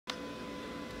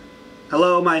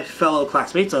Hello, my fellow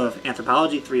classmates of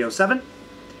Anthropology 307.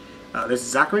 This is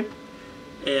Zachary,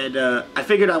 and I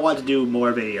figured I wanted to do more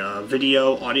of a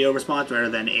video audio response rather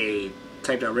than a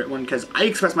typed out written one, because I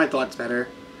express my thoughts better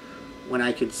when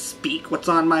I could speak what's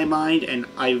on my mind, and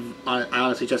I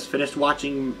honestly just finished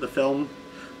watching the film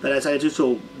that I decided to,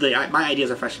 so my ideas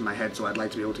are fresh in my head, so I'd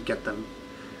like to be able to get them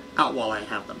out while I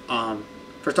have them.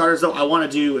 For starters, though, I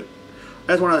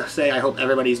just want to say I hope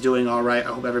everybody's doing alright.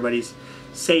 I hope everybody's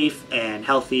safe and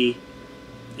healthy.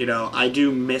 You know, I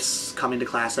do miss coming to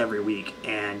class every week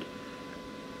and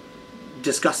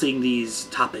discussing these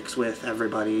topics with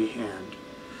everybody, and,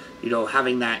 you know,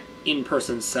 having that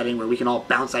in-person setting where we can all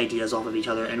bounce ideas off of each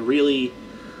other and really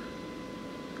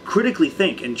critically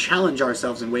think and challenge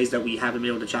ourselves in ways that we haven't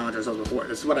been able to challenge ourselves before.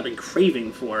 This is what I've been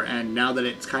craving for, and now that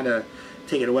it's kind of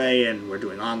taken away and we're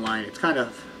doing online, it's kind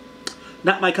of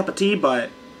not my cup of tea, but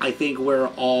I think we're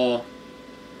all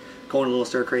going a little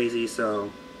stir crazy, so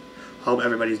hope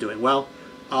everybody's doing well.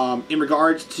 In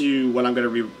regards to what I'm going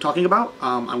to be talking about,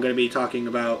 I'm going to be talking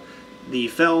about the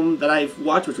film that I've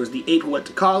watched, which was The Ape Who Went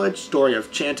to College, story of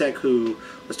Chantek, who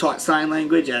was taught sign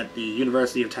language at the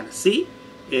University of Tennessee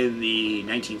in the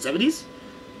 1970s.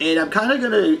 And I'm kind of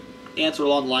going to answer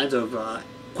along the lines of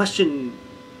question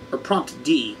or prompt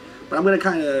D, but I'm going to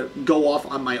kind of go off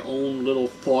on my own little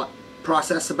thought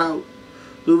process about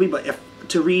the movie. But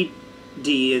to read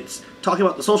D, it's talking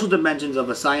about the social dimensions of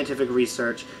a scientific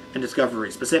research and discovery.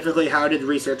 Specifically, how did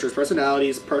researchers'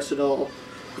 personalities, professional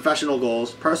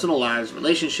goals, personal lives,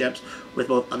 relationships with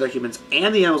both other humans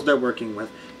and the animals they're working with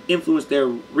influence their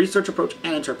research approach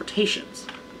and interpretations.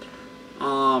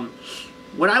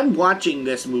 When I'm watching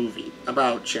this movie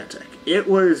about Chantek, it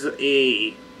was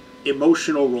a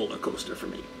emotional roller coaster for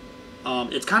me.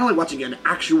 It's kind of like watching an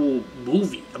actual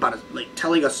movie about like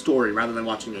telling a story rather than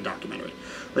watching a documentary.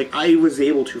 Like, I was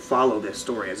able to follow this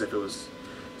story as if it was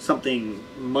something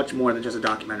much more than just a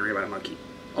documentary about a monkey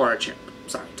or a chimp.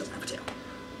 Sorry, it doesn't have a tail.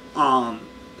 But,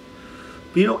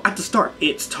 you know, at the start,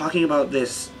 it's talking about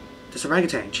this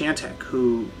orangutan, Chantek,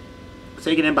 who was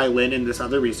taken in by Lynn and this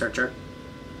other researcher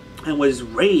and was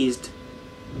raised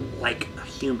like a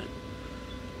human.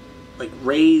 Like,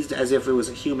 raised as if it was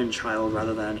a human child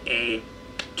rather than a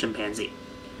chimpanzee.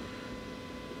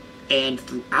 And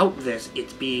throughout this,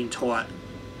 it's being taught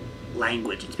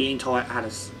language. It's being taught how to,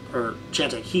 or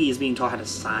Chantek, he is being taught how to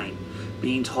sign,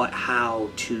 being taught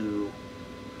how to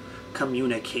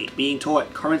communicate, being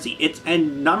taught currency.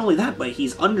 And not only that, but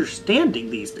he's understanding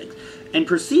these things and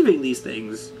perceiving these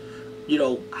things, you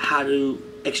know, how to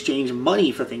exchange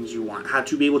money for things you want, how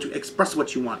to be able to express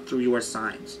what you want through your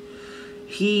signs.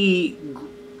 He,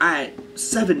 at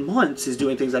 7 months, is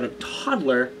doing things that a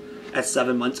toddler at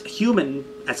 7 months, a human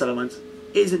at 7 months,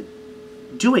 isn't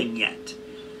doing yet.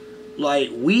 Like,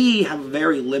 we have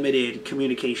very limited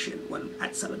communication when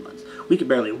at 7 months. We can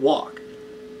barely walk.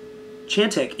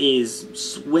 Chantek is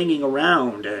swinging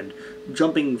around and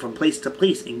jumping from place to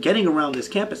place and getting around this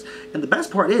campus. And the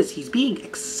best part is, he's being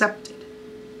accepted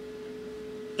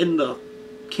in the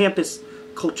campus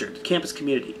culture, the campus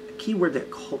community. The key word there,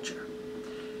 culture.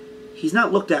 He's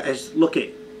not looked at as, look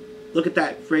at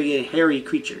that friggin' hairy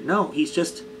creature. No, he's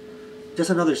just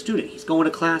another student. He's going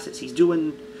to classes. He's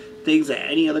doing things that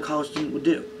any other college student would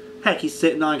do. Heck, he's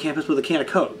sitting on campus with a can of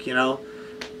Coke, you know?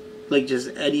 Like just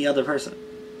any other person.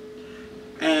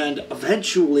 And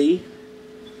eventually,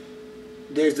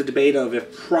 there's the debate of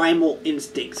if primal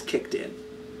instincts kicked in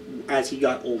as he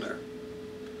got older.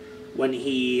 When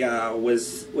he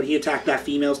attacked that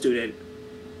female student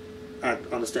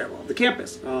on the stairwell of the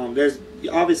campus. There's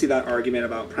obviously that argument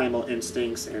about primal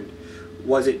instincts, and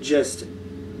did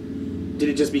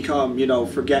it just become, you know,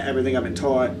 forget everything I've been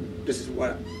taught, this is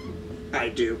what I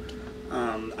do.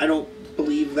 I don't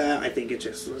believe that. I think it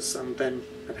just was something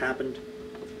that happened.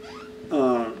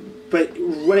 But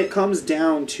when it comes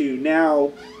down to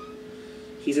now,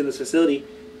 he's in this facility,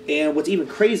 and what's even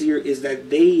crazier is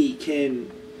that they can...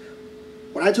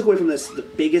 What I took away from this, the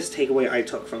biggest takeaway I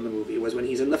took from the movie was when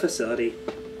he's in the facility,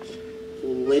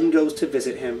 Lynn goes to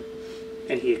visit him,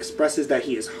 and he expresses that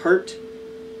he is hurt.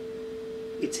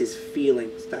 It's his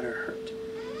feelings that are hurt.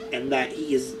 And that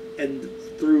he is, and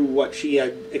through what she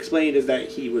had explained, is that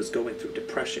he was going through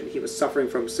depression. He was suffering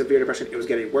from severe depression. It was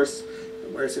getting worse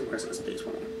and worse and worse as the days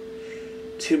went on.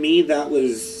 To me, that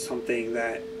was something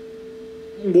that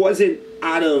wasn't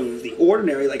out of the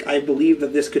ordinary. Like, I believe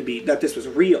that this was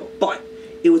real. But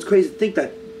it was crazy to think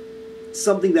that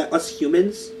something that us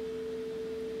humans,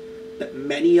 that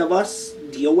many of us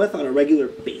deal with on a regular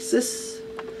basis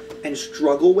and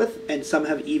struggle with, and some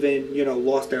have even, you know,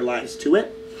 lost their lives to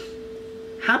it,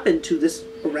 happened to this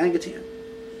orangutan.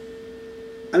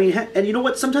 I mean, and you know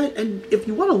what? Sometimes, and if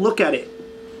you want to look at it,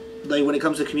 like when it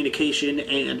comes to communication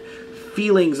and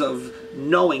feelings of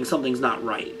knowing something's not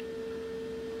right,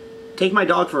 take my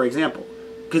dog for example,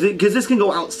 because this can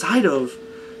go outside of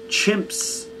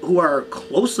chimps who are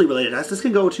closely related to us. This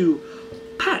can go to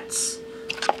pets.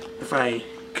 If I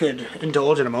could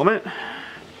indulge in a moment.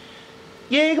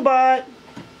 Yay, goodbye.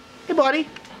 Hey, buddy.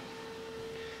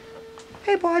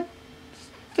 Hey, bud.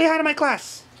 Say hi to my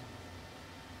class.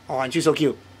 Oh, aren't you so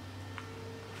cute?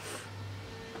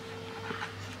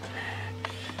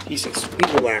 He's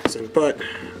relaxing, but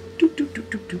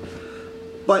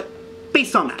but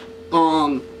based on that,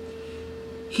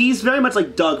 he's very much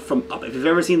like Doug from Up. If you've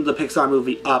ever seen the Pixar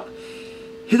movie Up,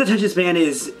 his attention span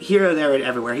is here, there, and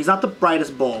everywhere. He's not the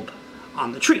brightest bulb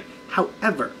on the tree.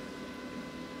 However,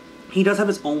 he does have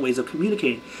his own ways of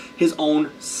communicating, his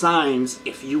own signs,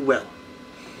 if you will.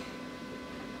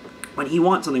 When he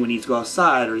wants something, when he needs to go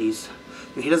outside, or he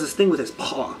does this thing with his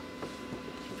paw.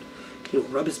 He'll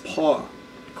rub his paw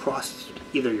across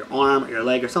either your arm or your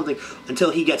leg or something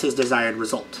until he gets his desired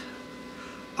result.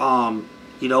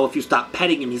 You know, if you stop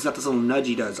petting him, he's got this little nudge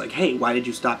he does, like, hey, why did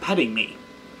you stop petting me?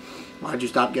 Why did you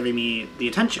stop giving me the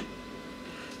attention?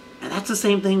 And that's the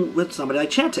same thing with somebody like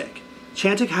Chantic.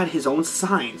 Chantic had his own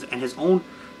signs and his own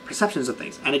perceptions of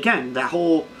things. And again, that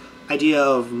whole idea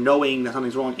of knowing that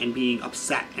something's wrong and being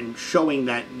upset and showing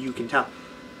that you can tell.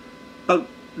 But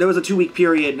there was a 2-week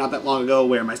period not that long ago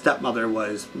where my stepmother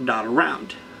was not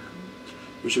around.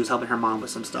 She was helping her mom with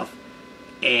some stuff.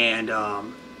 And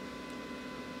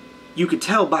you could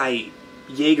tell by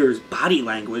Jaeger's body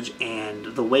language and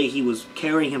the way he was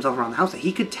carrying himself around the house that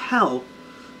he could tell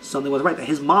something wasn't right, that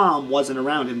his mom wasn't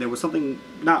around and there was something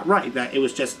not right, that it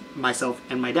was just myself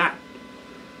and my dad.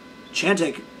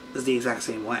 Chantic was the exact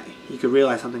same way. He could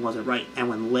realize something wasn't right, and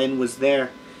when Lynn was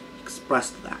there, he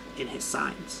expressed that in his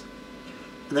signs.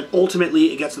 And then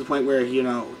ultimately it gets to the point where, you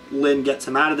know, Lynn gets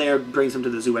him out of there, brings him to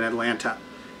the zoo in Atlanta.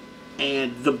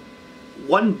 And the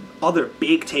one other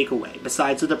big takeaway,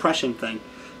 besides the depression thing,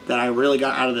 that I really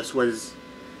got out of this was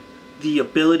the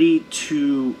ability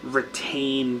to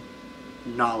retain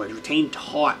knowledge, retain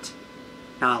taught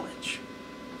knowledge.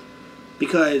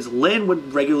 Because Lynn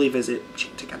would regularly visit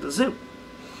Chantic at the zoo.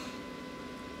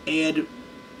 And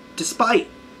despite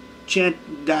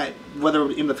that, whether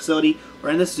in the facility or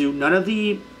in the zoo, none of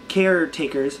the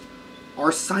caretakers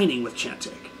are signing with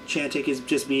Chantic. Chantic is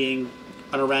just being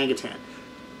an orangutan.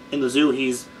 In the zoo,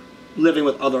 he's living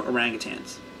with other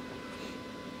orangutans.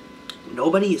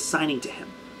 Nobody is signing to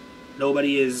him.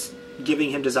 Nobody is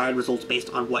giving him desired results based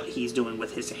on what he's doing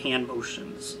with his hand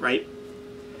motions, right?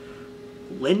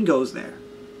 Lynn goes there,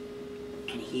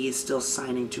 and he is still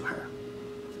signing to her.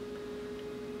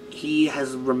 He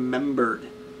has remembered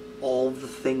all the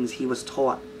things he was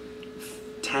taught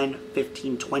 10,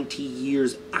 15, 20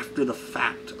 years after the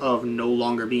fact of no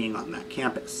longer being on that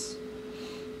campus.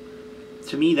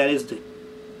 To me, that is the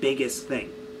biggest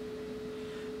thing.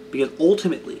 Because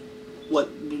ultimately, what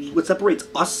separates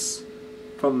us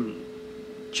from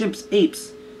chimps,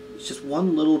 apes, is just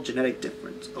one little genetic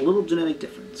difference. A little genetic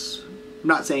difference. I'm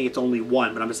not saying it's only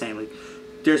one, but I'm just saying, like,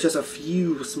 there's just a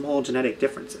few small genetic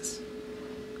differences.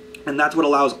 And that's what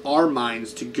allows our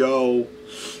minds to go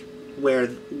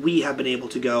where we have been able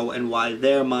to go and why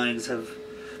their minds have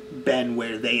been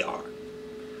where they are.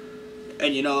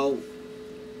 And, you know,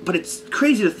 but it's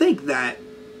crazy to think that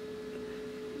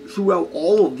throughout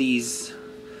all of these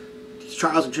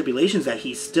trials and tribulations that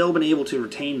he's still been able to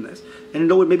retain this. And you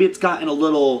know what, maybe it's gotten a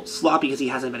little sloppy because he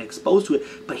hasn't been exposed to it,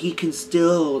 but he can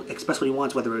still express what he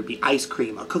wants, whether it be ice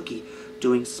cream, a cookie,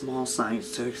 doing small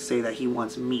signs to say that he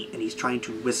wants meat, and he's trying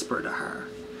to whisper to her.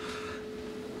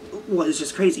 Well, it's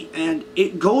just crazy. And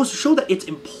it goes to show that it's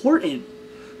important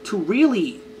to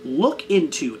really look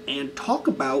into and talk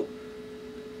about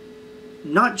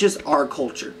not just our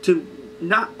culture,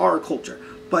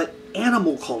 but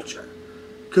animal culture.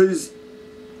 Because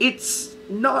it's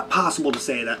not possible to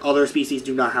say that other species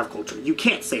do not have culture. You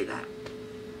can't say that.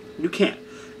 You can't.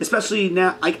 Especially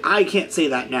now, like, I can't say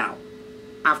that now,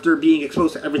 after being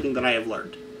exposed to everything that I have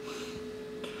learned.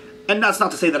 And that's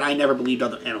not to say that I never believed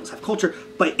other animals have culture,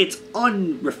 but it's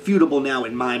unrefutable now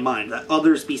in my mind that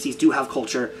other species do have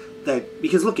culture.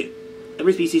 Because look,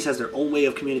 every species has their own way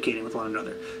of communicating with one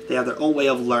another. They have their own way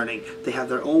of learning. They have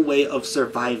their own way of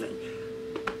surviving.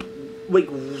 Like,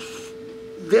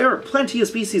 there are plenty of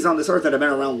species on this earth that have been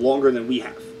around longer than we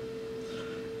have.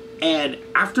 And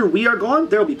after we are gone,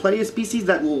 there will be plenty of species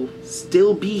that will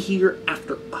still be here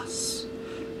after us.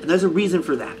 And there's a reason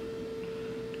for that.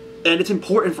 And it's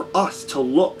important for us to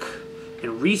look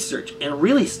and research and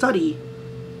really study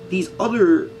these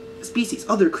other species,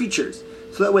 other creatures,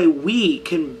 so that way we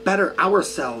can better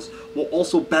ourselves while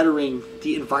also bettering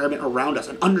the environment around us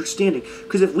and understanding.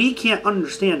 Because if we can't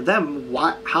understand them,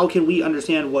 how can we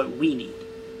understand what we need?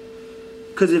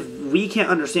 Because if we can't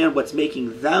understand what's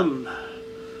making them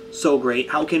so great,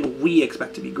 how can we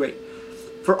expect to be great?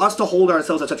 For us to hold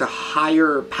ourselves at such a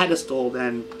higher pedestal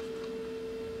than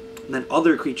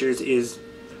other creatures is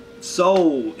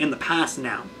so in the past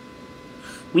now.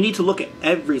 We need to look at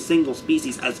every single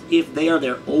species as if they are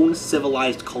their own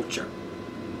civilized culture.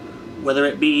 Whether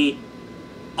it be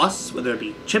us, whether it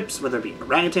be chimps, whether it be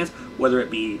orangutans, whether it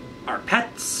be our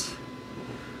pets.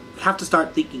 We have to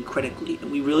start thinking critically, and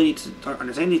we really need to start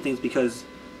understanding these things, because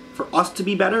for us to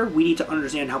be better, we need to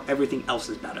understand how everything else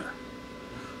is better.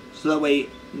 So that way,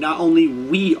 not only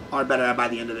we are better by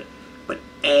the end of it, but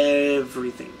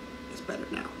everything is better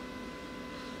now.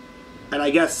 And I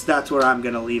guess that's where I'm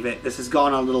going to leave it. This has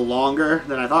gone a little longer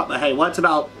than I thought, but hey, what's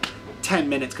about 10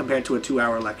 minutes compared to a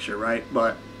 2-hour lecture, right?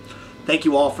 But thank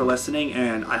you all for listening,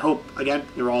 and I hope, again,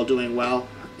 you're all doing well,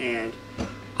 and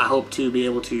I hope to be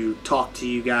able to talk to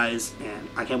you guys, and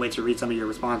I can't wait to read some of your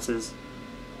responses.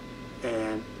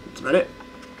 And that's about it.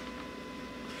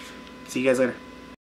 See you guys later.